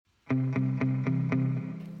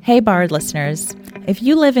Hey, Bard listeners. If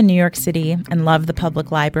you live in New York City and love the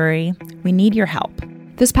public library, we need your help.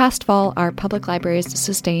 This past fall, our public libraries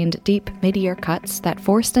sustained deep mid-year cuts that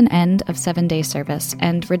forced an end of 7-day service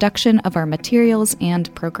and reduction of our materials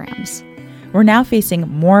and programs. We're now facing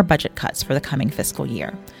more budget cuts for the coming fiscal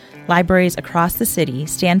year. Libraries across the city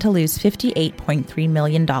stand to lose $58.3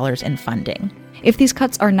 million in funding. If these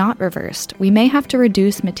cuts are not reversed, we may have to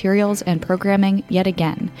reduce materials and programming yet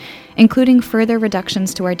again, including further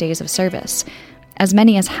reductions to our days of service. As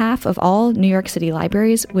many as half of all New York City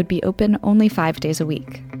libraries would be open only 5 days a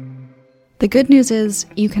week. The good news is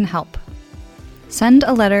you can help. Send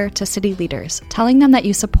a letter to city leaders telling them that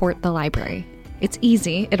you support the library. It's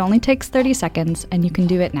easy, it only takes 30 seconds, and you can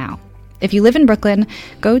do it now. If you live in Brooklyn,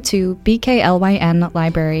 go to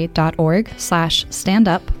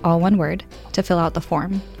bklynlibrary.org/standup, all one word, to fill out the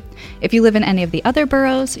form. If you live in any of the other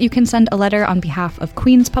boroughs, you can send a letter on behalf of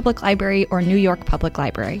Queens Public Library or New York Public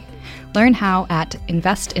Library. Learn how at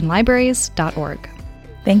investinlibraries.org.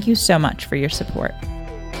 Thank you so much for your support.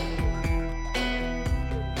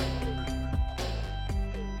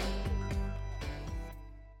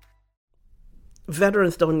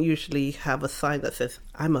 Veterans don't usually have a sign that says,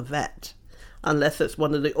 I'm a vet, unless it's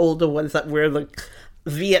one of the older ones that wear the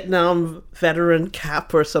Vietnam veteran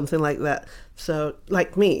cap or something like that. So,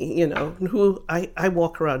 like me, you know, who I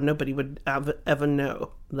walk around, nobody would ever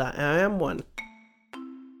know that I am one.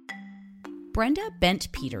 Brenda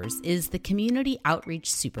Bent Peters is the Community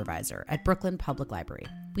Outreach Supervisor at Brooklyn Public Library.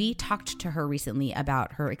 We talked to her recently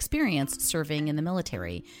about her experience serving in the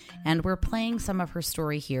military, and we're playing some of her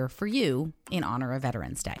story here for you in honor of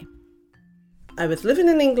Veterans Day. I was living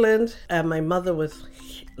in England, and my mother was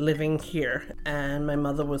living here, and my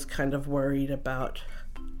mother was kind of worried about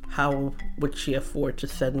how would she afford to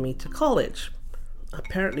send me to college.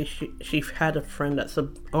 Apparently, she had a friend that's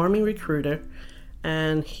an army recruiter,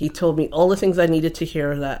 and he told me all the things I needed to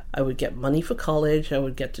hear, that I would get money for college, I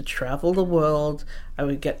would get to travel the world, I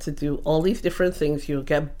would get to do all these different things, you'll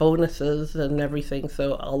get bonuses and everything.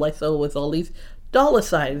 So all I saw was all these dollar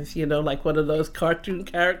signs, you know, like one of those cartoon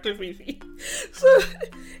characters we see. So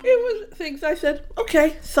it was things I said,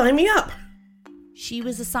 okay, sign me up. She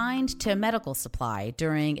was assigned to medical supply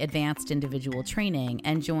during advanced individual training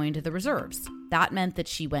and joined the reserves. That meant that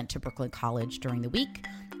she went to Brooklyn College during the week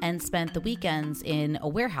and spent the weekends in a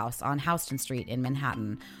warehouse on Houston Street in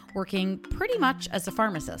Manhattan, working pretty much as a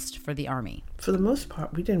pharmacist for the Army. For the most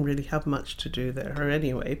part, we didn't really have much to do there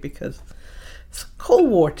anyway, because it's Cold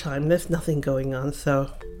War time, there's nothing going on. So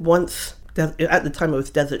once, at the time it was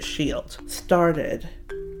Desert Shield, started,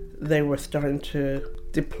 they were starting to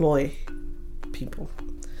deploy people.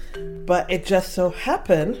 But it just so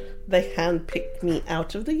happened they handpicked me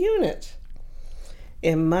out of the unit.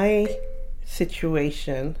 In my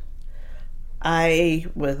situation, I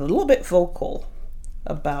was a little bit vocal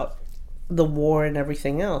about the war and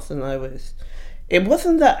everything else, and it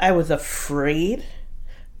wasn't that I was afraid,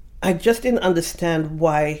 I just didn't understand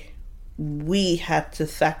why we had to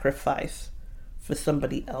sacrifice for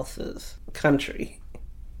somebody else's country.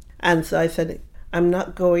 And so I said, I'm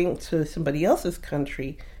not going to somebody else's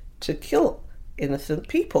country to kill innocent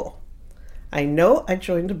people. I know I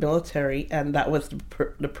joined the military and that was the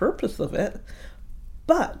purpose of it,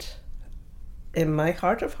 but in my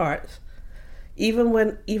heart of hearts, even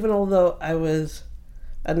although I was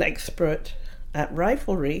an expert at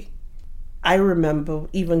riflery, I remember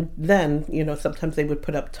even then, you know, sometimes they would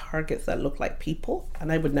put up targets that looked like people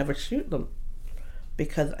and I would never shoot them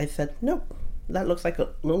because I said, no, that looks like a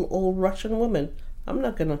little old Russian woman. I'm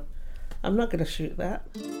not gonna shoot that.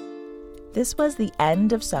 This was the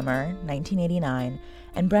end of summer 1989,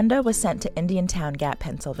 and Brenda was sent to Indiantown Gap,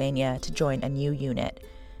 Pennsylvania to join a new unit.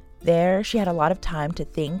 There, she had a lot of time to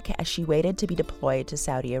think as she waited to be deployed to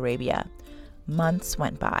Saudi Arabia. Months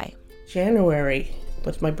went by. January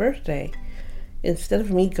was my birthday. Instead of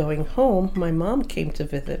me going home, my mom came to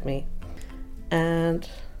visit me. And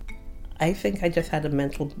I think I just had a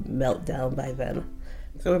mental meltdown by then.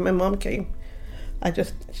 So when my mom came, I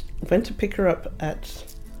just went to pick her up at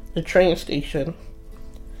the train station.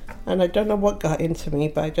 And I don't know what got into me,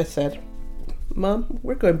 but I just said, Mom,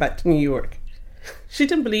 we're going back to New York. She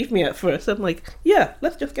didn't believe me at first. I'm like, yeah,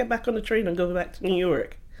 let's just get back on the train and go back to New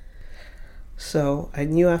York. So I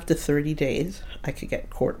knew after 30 days I could get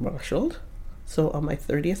court-martialed. So on my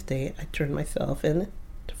 30th day, I turned myself in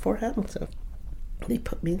to Fort Hamilton. They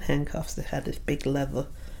put me in handcuffs that had this big leather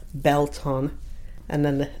belt on and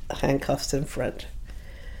then the handcuffs in front.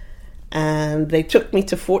 And they took me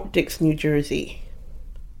to Fort Dix, New Jersey.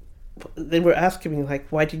 They were asking me, like,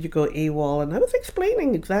 why did you go AWOL? And I was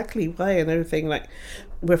explaining exactly why and everything. Like,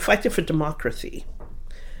 we're fighting for democracy.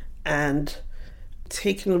 and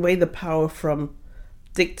taking away the power from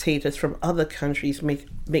dictators from other countries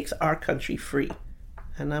makes our country free.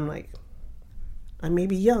 And I'm like, I may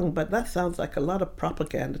be young, but that sounds like a lot of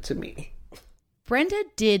propaganda to me. Brenda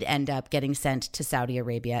did end up getting sent to Saudi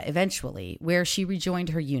Arabia eventually, where she rejoined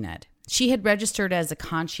her unit. She had registered as a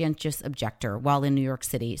conscientious objector while in New York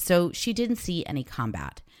City, so she didn't see any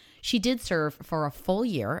combat. She did serve for a full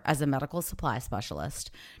year as a medical supply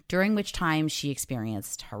specialist, during which time she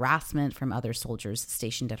experienced harassment from other soldiers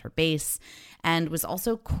stationed at her base and was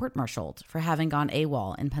also court-martialed for having gone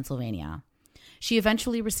AWOL in Pennsylvania. She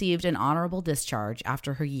eventually received an honorable discharge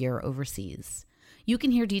after her year overseas. You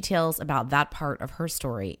can hear details about that part of her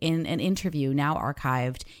story in an interview now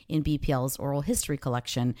archived in BPL's oral history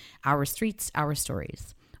collection, Our Streets, Our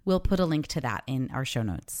Stories. We'll put a link to that in our show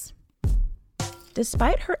notes.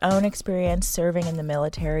 Despite her own experience serving in the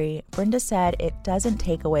military, Brenda said it doesn't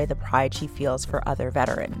take away the pride she feels for other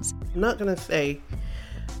veterans. I'm not going to say,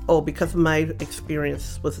 because my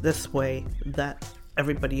experience was this way, that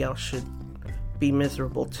everybody else should be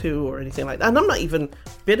miserable too or anything like that. And I'm not even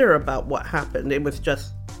bitter about what happened. It was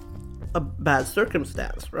just a bad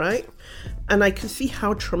circumstance, right? And I can see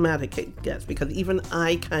how traumatic it gets, because even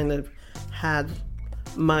I kind of had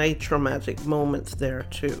my traumatic moments there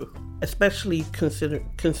too, especially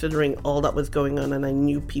considering all that was going on, and I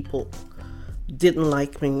knew people didn't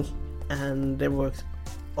like me, and there was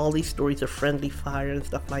all these stories of friendly fire and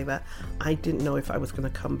stuff like that. I didn't know if I was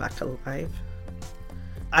going to come back alive.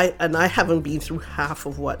 I haven't been through half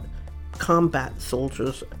of what combat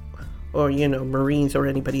soldiers or, Marines or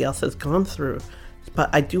anybody else has gone through. But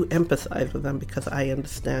I do empathize with them, because I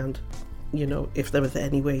understand, if there was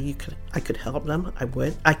any way I could help them, I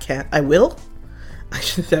would. I can't. I will. I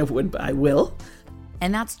should say I would, but I will.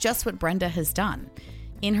 And that's just what Brenda has done.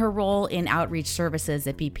 In her role in outreach services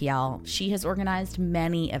at BPL, she has organized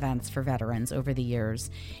many events for veterans over the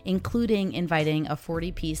years, including inviting a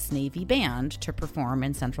 40-piece Navy band to perform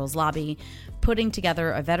in Central's lobby, putting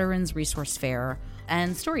together a veterans resource fair,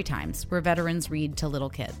 and story times where veterans read to little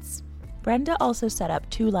kids. Brenda also set up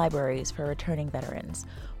 2 libraries for returning veterans,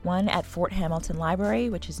 one at Fort Hamilton Library,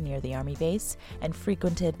 which is near the Army base and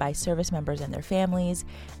frequented by service members and their families,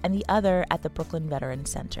 and the other at the Brooklyn Veterans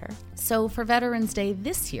Center. So for Veterans Day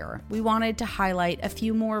this year, we wanted to highlight a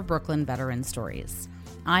few more Brooklyn veteran stories.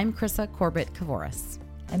 I'm Krissa Corbett-Kavoris.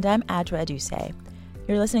 And I'm Adjoa Aduse.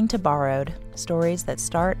 You're listening to Borrowed, stories that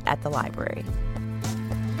start at the library.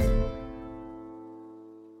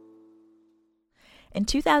 In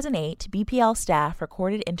 2008, BPL staff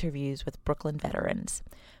recorded interviews with Brooklyn veterans.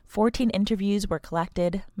 14 interviews were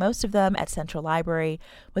collected, most of them at Central Library,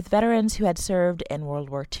 with veterans who had served in World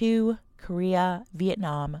War II, Korea,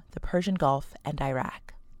 Vietnam, the Persian Gulf, and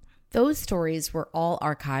Iraq. Those stories were all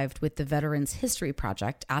archived with the Veterans History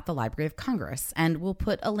Project at the Library of Congress, and we'll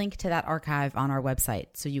put a link to that archive on our website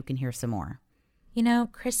so you can hear some more.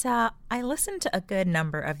 Krissa, I listened to a good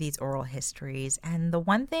number of these oral histories, and the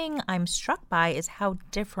one thing I'm struck by is how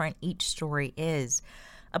different each story is.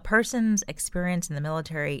 A person's experience in the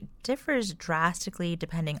military differs drastically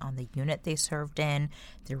depending on the unit they served in,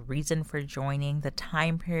 their reason for joining, the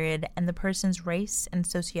time period, and the person's race and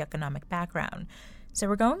socioeconomic background. So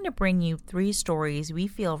we're going to bring you 3 stories we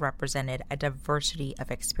feel represented a diversity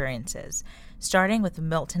of experiences, starting with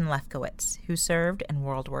Milton Lefkowitz, who served in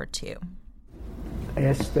World War II. I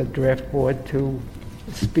asked the draft board to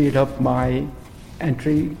speed up my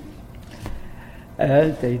entry.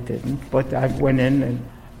 They didn't, but I went in, and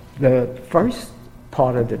the first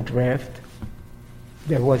part of the draft,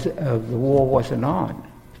 the war wasn't on.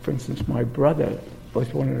 For instance, my brother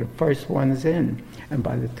was one of the first ones in, and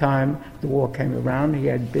by the time the war came around, he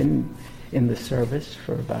had been in the service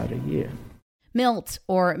for about a year. Milt,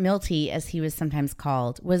 or Milty as he was sometimes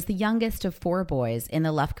called, was the youngest of 4 boys in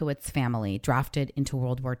the Lefkowitz family drafted into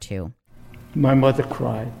World War II. My mother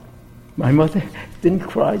cried. My mother didn't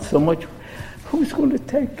cry so much. Who's going to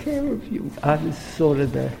take care of you? I was sort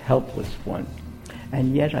of the helpless one.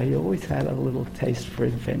 And yet I always had a little taste for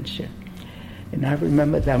adventure. And I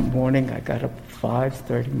remember that morning I got up at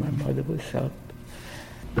 5:30. My mother was up.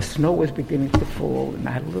 The snow was beginning to fall, and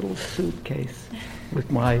I had a little suitcase with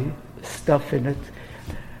my stuff in it.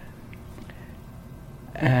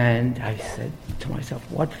 And I said to myself,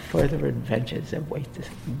 what further adventures await this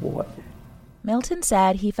war? Milton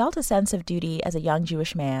said he felt a sense of duty as a young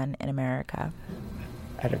Jewish man in America.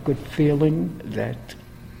 I had a good feeling that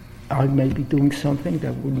I may be doing something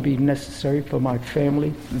that wouldn't be necessary for my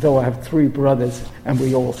family, though I have 3 brothers and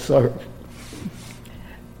we all serve.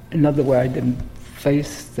 Another way, I didn't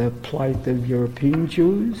face the plight of European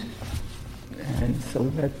Jews, and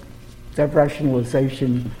so that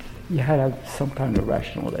rationalization you had to have some kind of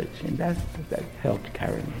rationalization. That helped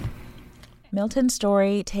carry me. Milton's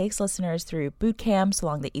story takes listeners through boot camps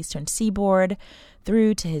along the eastern seaboard,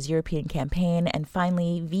 through to his European campaign, and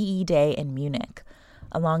finally VE Day in Munich.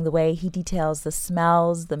 Along the way, he details the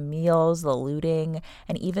smells, the meals, the looting,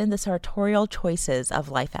 and even the sartorial choices of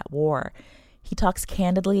life at war. He talks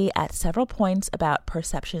candidly at several points about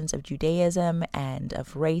perceptions of Judaism and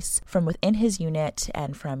of race from within his unit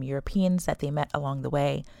and from Europeans that they met along the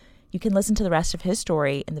way. You can listen to the rest of his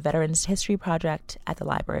story in the Veterans History Project at the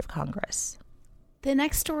Library of Congress. The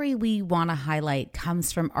next story we want to highlight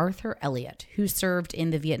comes from Arthur Elliott, who served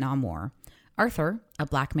in the Vietnam War. Arthur, a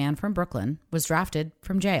black man from Brooklyn, was drafted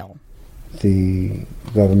from jail. The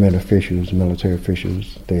government officials, military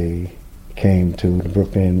officials, they came to the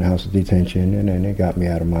Brooklyn House of Detention, and then they got me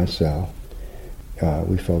out of my cell.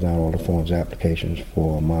 We filled out all the forms, applications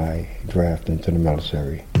for my draft into the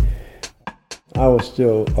military. I was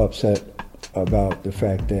still upset about the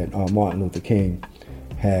fact that Martin Luther King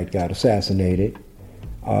had got assassinated.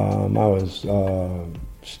 I was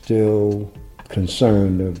still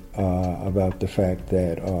concerned about the fact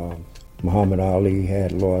that Muhammad Ali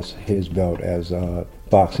had lost his belt as a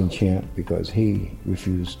boxing champ because he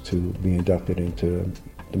refused to be inducted into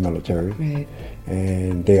the military. Right.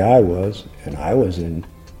 And there I was in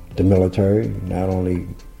the military, not only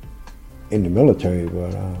in the military,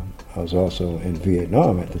 but I was also in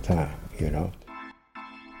Vietnam at the time, you know.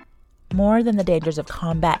 More than the dangers of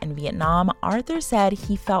combat in Vietnam, Arthur said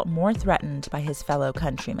he felt more threatened by his fellow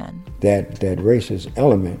countrymen. That racist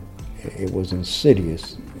element, it was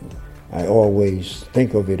insidious. I always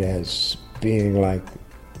think of it as being like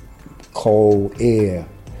cold air,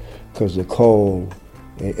 because the cold,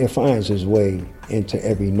 it finds its way into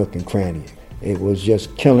every nook and cranny. It was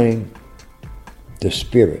just killing the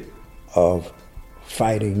spirit of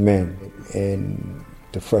fighting men, and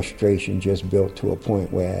the frustration just built to a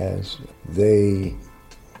point whereas they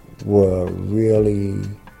were really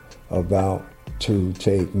about to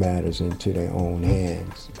take matters into their own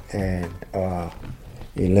hands and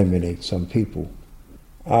eliminate some people.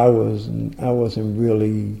 I wasn't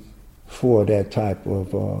really for that type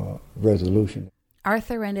of resolution.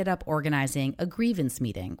 Arthur ended up organizing a grievance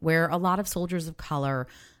meeting where a lot of soldiers of color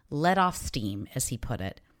let off steam, as he put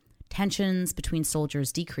it. Tensions between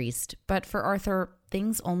soldiers decreased, but for Arthur,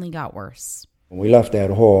 things only got worse. When we left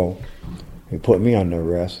that hall, they put me under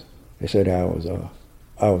arrest. They said I was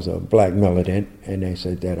a black militant, and they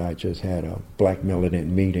said that I just had a black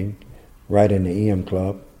militant meeting right in the EM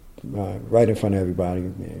Club, right in front of everybody.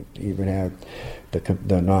 Even had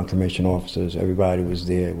the non-commissioned officers, everybody was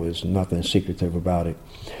there. There was nothing secretive about it.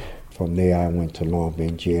 From there, I went to Long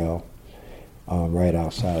Beach Jail, right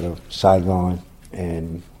outside of Saigon,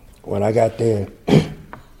 and when I got there, it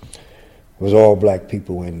was all black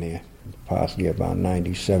people in there. Possibly about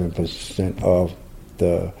 97% of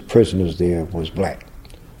the prisoners there was black.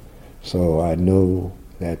 So I knew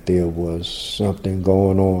that there was something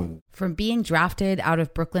going on. From being drafted out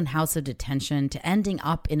of Brooklyn House of Detention to ending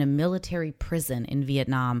up in a military prison in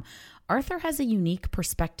Vietnam, Arthur has a unique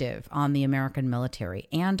perspective on the American military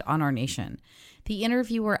and on our nation. The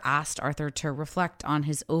interviewer asked Arthur to reflect on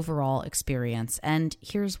his overall experience, and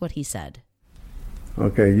here's what he said.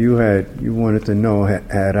 Okay, you wanted to know,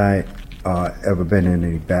 had I ever been in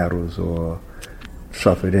any battles or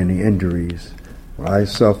suffered any injuries? Well, I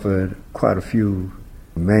suffered quite a few,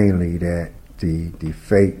 mainly that the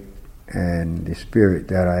faith and the spirit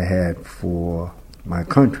that I had for my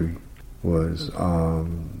country was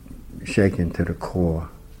shaken to the core.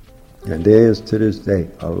 And there is, to this day,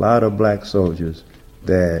 a lot of black soldiers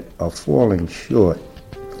that are falling short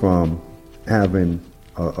from having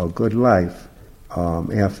a good life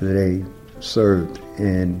after they served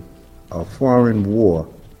in a foreign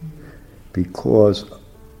war because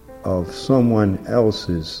of someone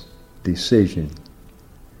else's decision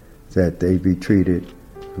that they be treated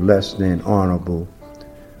less than honorable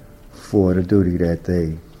for the duty that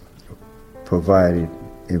they provided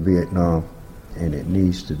in Vietnam. And it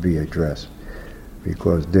needs to be addressed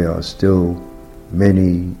because there are still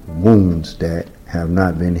many wounds that have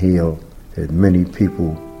not been healed, that many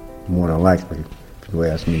people, more than likely, if you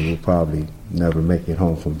ask me, will probably never make it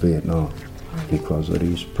home from Vietnam because of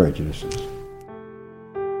these prejudices.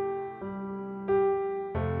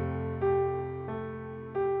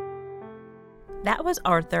 That was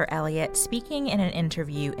Arthur Elliott speaking in an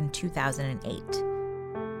interview in 2008.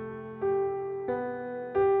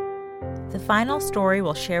 The final story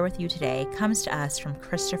we'll share with you today comes to us from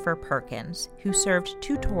Christopher Perkins, who served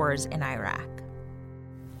 2 tours in Iraq.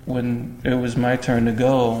 When it was my turn to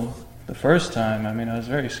go, The first time, I mean, I was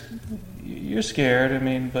you're scared, I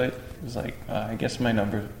mean, but it was like, I guess my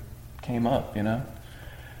number came up, you know?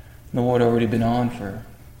 The war had already been on for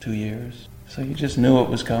 2 years. So you just knew it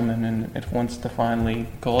was coming, and once they finally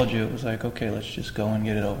called you, it was like, okay, let's just go and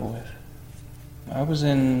get it over with. I was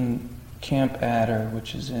in Camp Adder,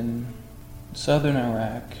 which is in southern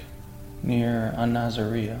Iraq, near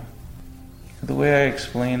An-Nazariya. The way I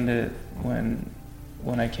explained it when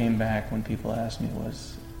I came back, when people asked me,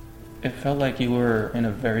 was it felt like you were in a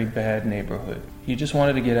very bad neighborhood. You just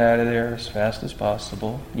wanted to get out of there as fast as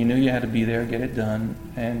possible. You knew you had to be there, get it done,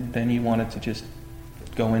 and then you wanted to just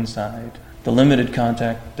go inside. The limited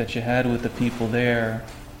contact that you had with the people there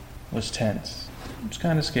was tense. It was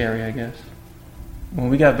kind of scary, I guess. When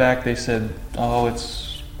we got back, they said,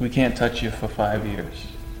 we can't touch you for 5 years.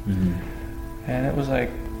 Mm-hmm. And it was like,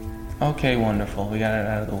 okay, wonderful. We got it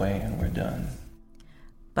out of the way and we're done.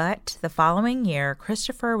 But the following year,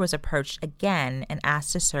 Christopher was approached again and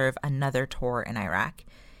asked to serve another tour in Iraq.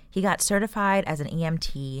 He got certified as an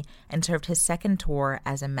EMT and served his second tour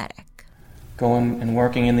as a medic. Going and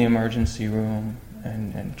working in the emergency room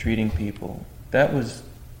and treating people, that was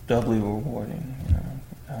doubly rewarding. You know?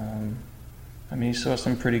 I mean, he saw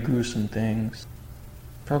some pretty gruesome things.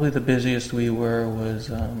 Probably the busiest we were was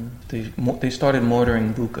they started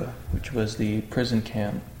mortaring Buka, which was the prison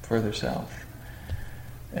camp further south.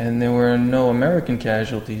 And there were no American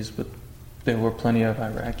casualties, but there were plenty of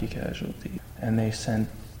Iraqi casualties. And they sent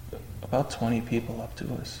about 20 people up to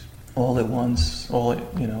us, all at once,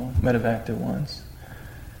 medevaced at once.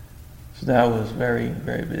 So that was very,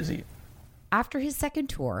 very busy. After his second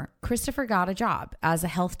tour, Christopher got a job as a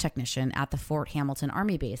health technician at the Fort Hamilton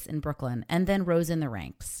Army Base in Brooklyn and then rose in the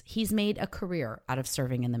ranks. He's made a career out of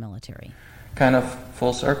serving in the military. Kind of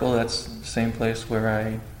full circle, that's the same place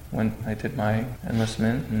where when I did my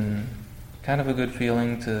enlistment, and kind of a good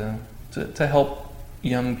feeling to help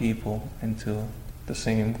young people into the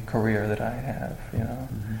same career that I have, you know.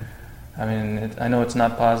 Mm-hmm. I mean, I know it's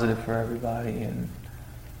not positive for everybody,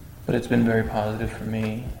 but it's been very positive for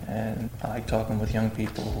me, and I like talking with young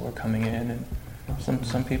people who are coming in, and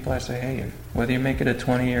some people I say, hey, whether you make it a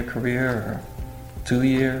 20-year career or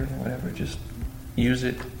 2-year, whatever, just use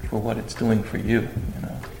it for what it's doing for you, you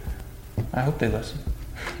know. I hope they listen.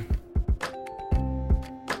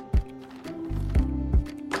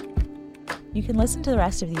 You can listen to the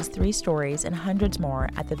rest of these 3 stories and hundreds more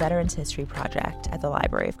at the Veterans History Project at the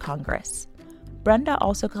Library of Congress. Brenda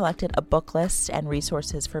also collected a book list and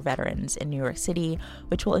resources for veterans in New York City,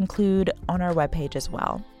 which we'll include on our webpage as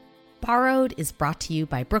well. Borrowed is brought to you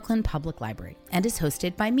by Brooklyn Public Library and is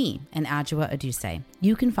hosted by me and Adjoa Aduse.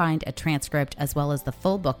 You can find a transcript as well as the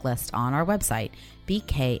full book list on our website,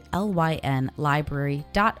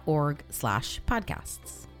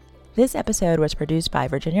 bklynlibrary.org/podcasts. This episode was produced by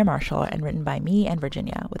Virginia Marshall and written by me and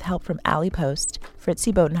Virginia, with help from Allie Post,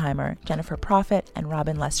 Fritzi Bodenheimer, Jennifer Proffitt, and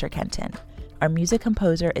Robin Lester Kenton. Our music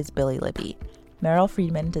composer is Billy Libby. Meryl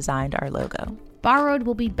Friedman designed our logo. Borrowed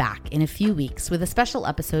will be back in a few weeks with a special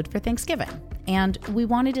episode for Thanksgiving. And we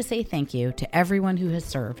wanted to say thank you to everyone who has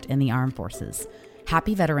served in the armed forces.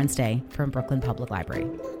 Happy Veterans Day from Brooklyn Public Library.